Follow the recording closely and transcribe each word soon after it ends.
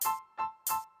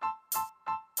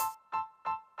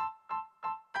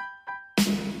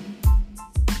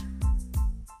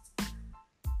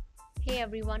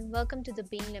everyone, welcome to the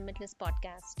Being Limitless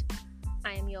podcast.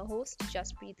 I am your host,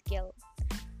 Jaspreet Gill,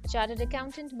 a chartered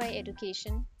accountant by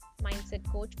education, mindset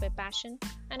coach by passion,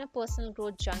 and a personal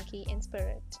growth junkie in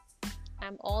spirit.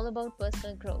 I'm all about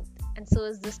personal growth, and so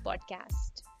is this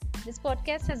podcast. This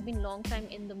podcast has been long time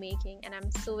in the making, and I'm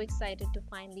so excited to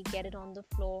finally get it on the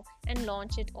floor and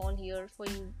launch it all here for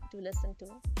you to listen to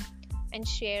and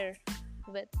share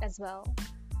with as well.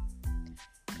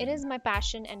 It is my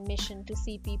passion and mission to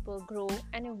see people grow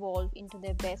and evolve into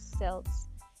their best selves,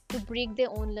 to break their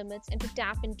own limits and to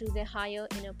tap into their higher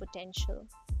inner potential.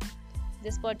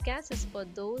 This podcast is for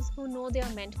those who know they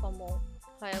are meant for more.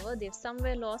 However, they've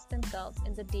somewhere lost themselves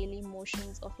in the daily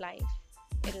motions of life.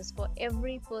 It is for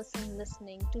every person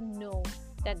listening to know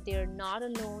that they are not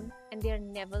alone and they are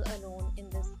never alone in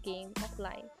this game of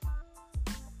life.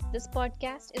 This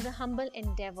podcast is a humble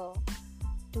endeavor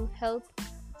to help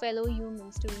fellow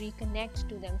humans to reconnect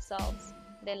to themselves,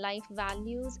 their life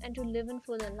values, and to live in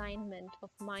full alignment of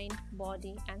mind,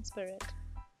 body, and spirit.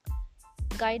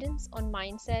 Guidance on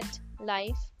mindset,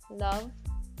 life, love,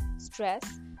 stress,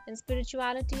 and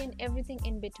spirituality and everything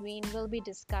in between will be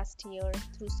discussed here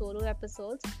through solo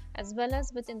episodes as well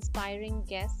as with inspiring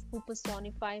guests who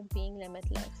personify being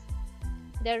limitless.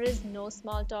 There is no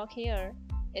small talk here,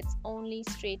 it's only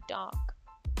straight talk.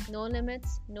 No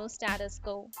limits, no status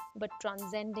quo, but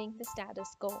transcending the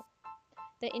status quo.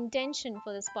 The intention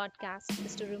for this podcast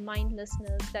is to remind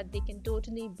listeners that they can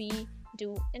totally be,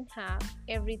 do, and have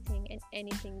everything and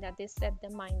anything that they set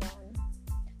their mind on.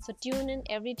 So tune in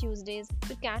every Tuesdays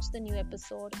to catch the new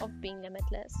episode of Being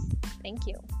Limitless. Thank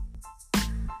you.